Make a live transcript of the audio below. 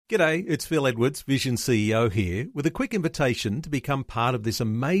G'day, it's Phil Edwards, Vision CEO here, with a quick invitation to become part of this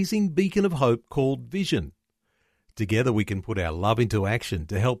amazing beacon of hope called Vision. Together we can put our love into action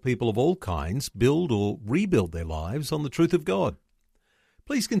to help people of all kinds build or rebuild their lives on the truth of God.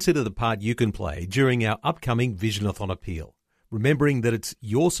 Please consider the part you can play during our upcoming Visionathon appeal, remembering that it's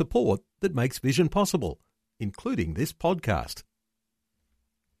your support that makes Vision possible, including this podcast.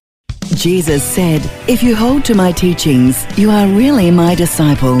 Jesus said, "If you hold to my teachings, you are really my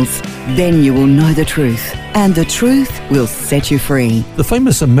disciples. Then you will know the truth, and the truth will set you free." The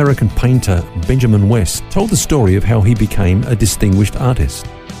famous American painter Benjamin West told the story of how he became a distinguished artist.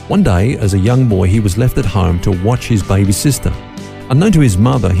 One day, as a young boy, he was left at home to watch his baby sister. Unknown to his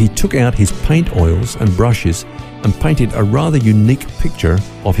mother, he took out his paint oils and brushes and painted a rather unique picture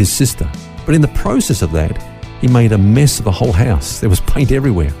of his sister. But in the process of that, he made a mess of the whole house. There was paint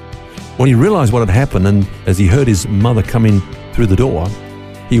everywhere. When he realized what had happened, and as he heard his mother come in through the door,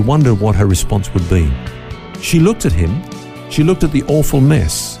 he wondered what her response would be. She looked at him, she looked at the awful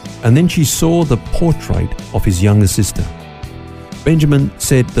mess, and then she saw the portrait of his younger sister. Benjamin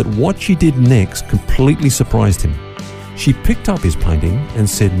said that what she did next completely surprised him. She picked up his painting and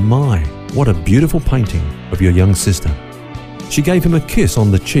said, "My, what a beautiful painting of your young sister." She gave him a kiss on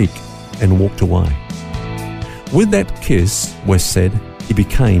the cheek and walked away. With that kiss, West said, he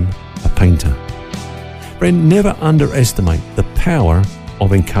became a painter. Friend, never underestimate the power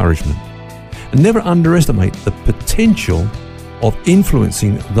of encouragement. And never underestimate the potential of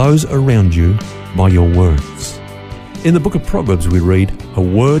influencing those around you by your words. In the book of Proverbs we read, "A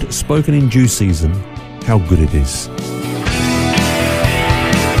word spoken in due season, how good it is."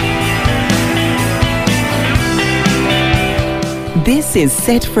 This is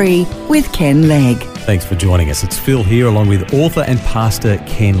Set Free with Ken Legg. Thanks for joining us. It's Phil here along with author and pastor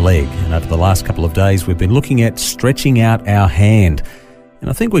Ken Legg. And over the last couple of days, we've been looking at stretching out our hand. And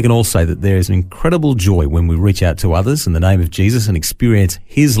I think we can all say that there is an incredible joy when we reach out to others in the name of Jesus and experience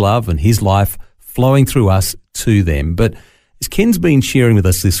his love and his life flowing through us to them. But as Ken's been sharing with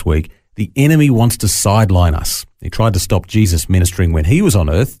us this week, the enemy wants to sideline us. He tried to stop Jesus ministering when he was on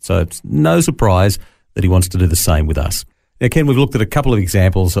earth, so it's no surprise that he wants to do the same with us. Now, Ken, we've looked at a couple of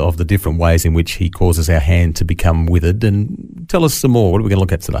examples of the different ways in which he causes our hand to become withered, and tell us some more. What are we going to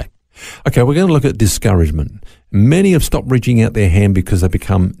look at today? Okay, we're going to look at discouragement. Many have stopped reaching out their hand because they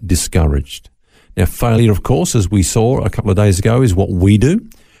become discouraged. Now, failure, of course, as we saw a couple of days ago, is what we do.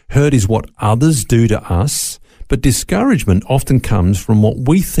 Hurt is what others do to us. But discouragement often comes from what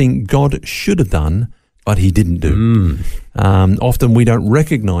we think God should have done, but he didn't do. Often we don't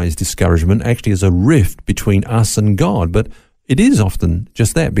recognize discouragement actually as a rift between us and God, but it is often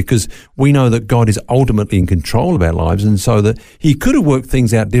just that, because we know that God is ultimately in control of our lives, and so that he could have worked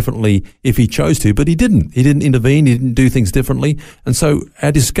things out differently if he chose to, but he didn't. He didn't intervene, he didn't do things differently, and so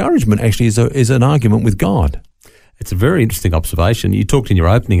our discouragement actually is an argument with God. It's a very interesting observation. You talked in your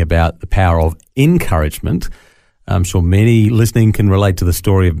opening about the power of encouragement. I'm sure many listening can relate to the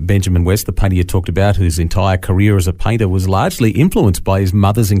story of Benjamin West, the painter you talked about, whose entire career as a painter was largely influenced by his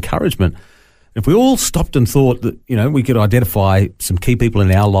mother's encouragement. If we all stopped and thought that, we could identify some key people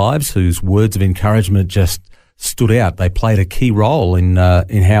in our lives whose words of encouragement just stood out, they played a key role in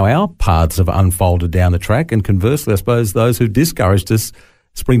how our paths have unfolded down the track, and conversely, I suppose those who discouraged us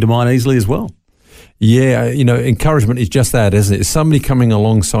spring to mind easily as well. Yeah, encouragement is just that, isn't it? It's somebody coming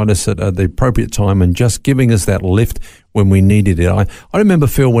alongside us at the appropriate time and just giving us that lift when we needed it. I remember,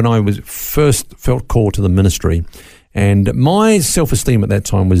 Phil, when I was first felt called to the ministry, and my self-esteem at that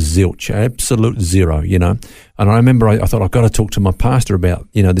time was zilch, absolute zero, And I remember I thought, I've got to talk to my pastor about,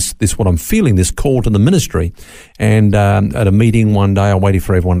 this what I'm feeling, this call to the ministry. And at a meeting one day, I waited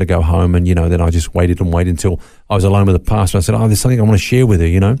for everyone to go home, and, then I just waited until I was alone with the pastor. I said, there's something I want to share with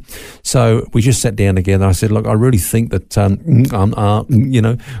you, So we just sat down together. I said, look, I really think that,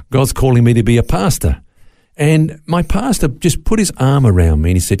 God's calling me to be a pastor. And my pastor just put his arm around me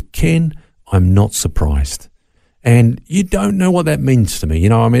and he said, "Ken, I'm not surprised." And you don't know what that means to me.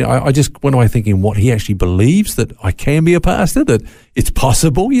 I just went away thinking what he actually believes, that I can be a pastor, that it's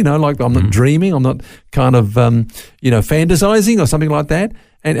possible, like I'm not dreaming, I'm not kind of, fantasizing or something like that.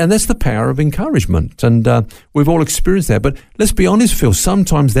 And that's the power of encouragement. And we've all experienced that. But let's be honest, Phil,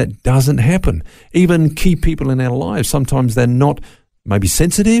 sometimes that doesn't happen. Even key people in our lives, sometimes they're not maybe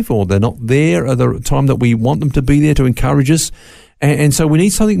sensitive, or they're not there at the time that we want them to be there to encourage us. And so we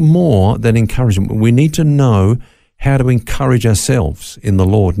need something more than encouragement. We need to know how to encourage ourselves in the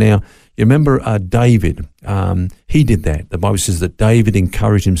Lord. Now, you remember David, he did that. The Bible says that David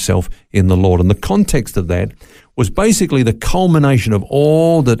encouraged himself in the Lord. And the context of that was basically the culmination of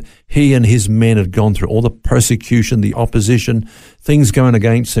all that he and his men had gone through, all the persecution, the opposition, things going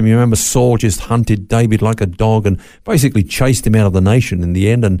against him. You remember Saul just hunted David like a dog and basically chased him out of the nation in the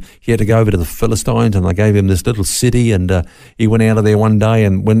end, and he had to go over to the Philistines, and they gave him this little city, and he went out of there one day,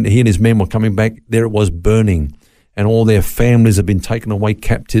 and when he and his men were coming back, there it was burning, and all their families had been taken away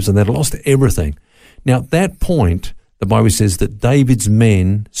captives, and they'd lost everything. Now, at that point, the Bible says that David's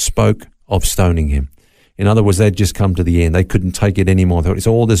men spoke of stoning him. In other words, they'd just come to the end. They couldn't take it anymore. They thought, it's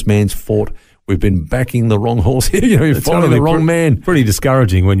all this man's fault. We've been backing the wrong horse here. You're following the wrong man. Pretty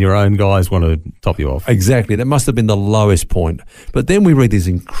discouraging when your own guys want to top you off. Exactly. That must have been the lowest point. But then we read these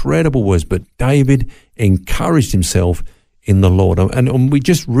incredible words. But David encouraged himself in the Lord. And we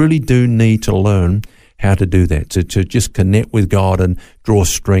just really do need to learn how to do that, to just connect with God and draw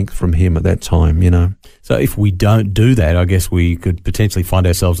strength from him at that time, So if we don't do that, I guess we could potentially find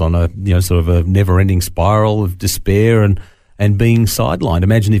ourselves on a sort of a never-ending spiral of despair and being sidelined.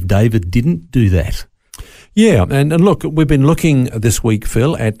 Imagine if David didn't do that. Yeah, and look, we've been looking this week,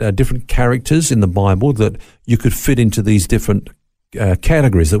 Phil, at different characters in the Bible that you could fit into these different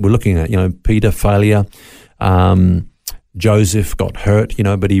categories that we're looking at. Peter, failure. Joseph got hurt,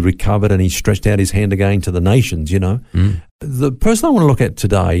 but he recovered and he stretched out his hand again to the nations, The person I want to look at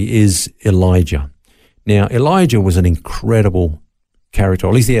today is Elijah. Now, Elijah was an incredible character,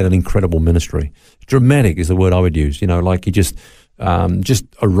 or at least he had an incredible ministry. Dramatic is the word I would use, like he just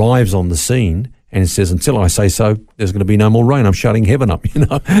arrives on the scene and it says, until I say so, there's going to be no more rain. I'm shutting heaven up,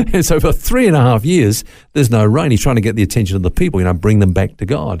 And so for 3.5 years, there's no rain. He's trying to get the attention of the people, bring them back to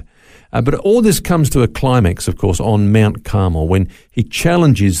God. But all this comes to a climax, of course, on Mount Carmel when he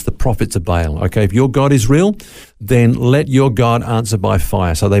challenges the prophets of Baal. Okay, if your God is real, then let your God answer by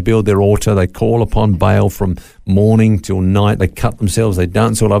fire. So they build their altar, they call upon Baal from morning till night, they cut themselves, they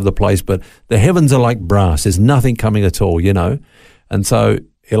dance all over the place, but the heavens are like brass. There's nothing coming at all, And so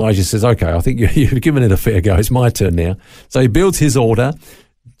Elijah says, okay, I think you've given it a fair go. It's my turn now. So he builds his altar,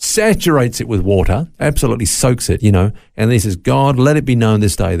 saturates it with water, absolutely soaks it, and then he says, God, let it be known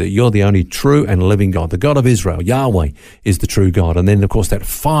this day that you're the only true and living God. The God of Israel, Yahweh, is the true God. And then, of course, that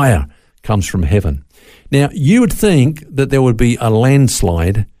fire comes from heaven. Now, you would think that there would be a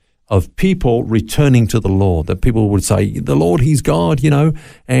landslide of people returning to the Lord, that people would say, the Lord, he's God,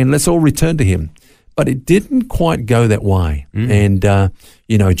 and let's all return to him. But it didn't quite go that way. And,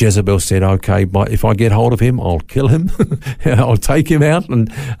 Jezebel said, okay, but if I get hold of him, I'll kill him. I'll take him out.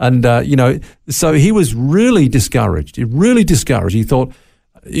 And so he was really discouraged. He thought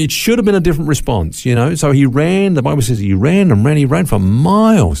it should have been a different response, So he ran, the Bible says he ran for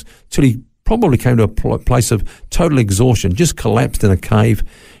miles till he probably came to a place of total exhaustion, just collapsed in a cave.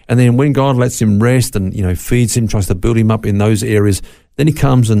 And then when God lets him rest and, feeds him, tries to build him up in those areas, then he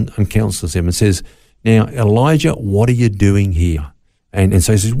comes and counsels him and says, now, Elijah, what are you doing here? And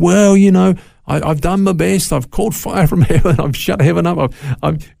so he says, well, I've done my best. I've called fire from heaven. I've shut heaven up.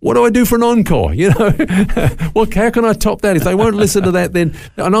 What do I do for an encore? Well, how can I top that? If they won't listen to that, then,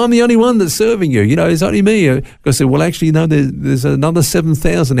 and I'm the only one that's serving you, it's only me. I said, well, actually, no, there's another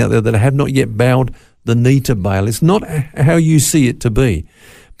 7,000 out there that have not yet bowed the knee to Baal. It's not how you see it to be.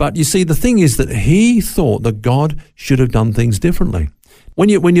 But you see, the thing is that he thought that God should have done things differently. When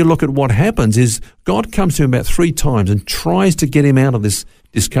you look at what happens is God comes to him about 3 times and tries to get him out of this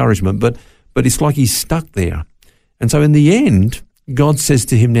discouragement, but it's like he's stuck there. And so in the end, God says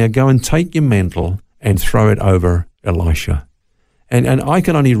to him, now go and take your mantle and throw it over Elisha. And I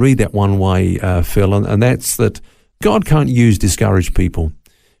can only read that one way, Phil, and that's that God can't use discouraged people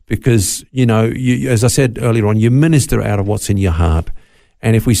because, you, as I said earlier on, you minister out of what's in your heart.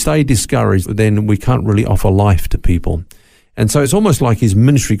 And if we stay discouraged, then we can't really offer life to people. And so it's almost like his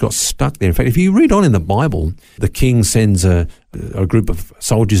ministry got stuck there. In fact, if you read on in the Bible, the king sends a group of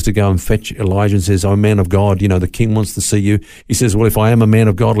soldiers to go and fetch Elijah and says, oh, man of God, the king wants to see you. He says, well, if I am a man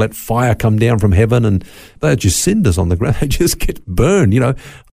of God, let fire come down from heaven. And they're just cinders on the ground. They just get burned,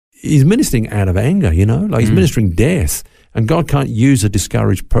 He's ministering out of anger, like he's ministering death. And God can't use a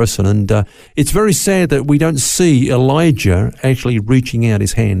discouraged person. And it's very sad that we don't see Elijah actually reaching out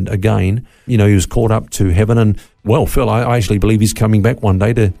his hand again. He was caught up to heaven. And, well, Phil, I actually believe he's coming back one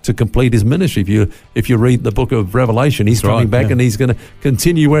day to complete his ministry. If you read the book of Revelation, he's coming back and he's going to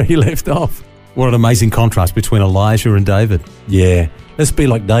continue where he left off. What an amazing contrast between Elijah and David. Yeah. Let's be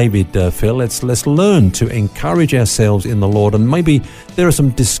like David, Phil. Let's learn to encourage ourselves in the Lord. And maybe there are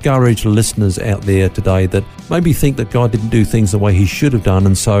some discouraged listeners out there today that maybe think that God didn't do things the way he should have done,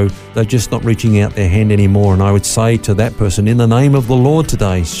 and so they're just not reaching out their hand anymore. And I would say to that person, in the name of the Lord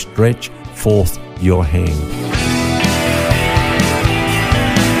today, stretch forth your hand.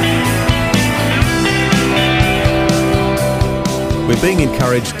 We're being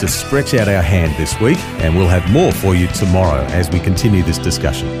encouraged to stretch out our hand this week, and we'll have more for you tomorrow as we continue this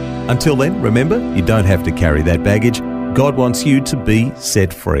discussion. Until then, remember, you don't have to carry that baggage. God wants you to be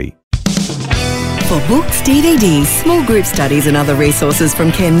set free. For books, DVDs, small group studies and other resources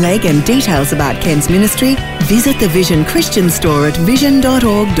from Ken Legg and details about Ken's ministry, visit the Vision Christian store at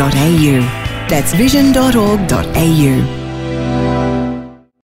vision.org.au. That's vision.org.au.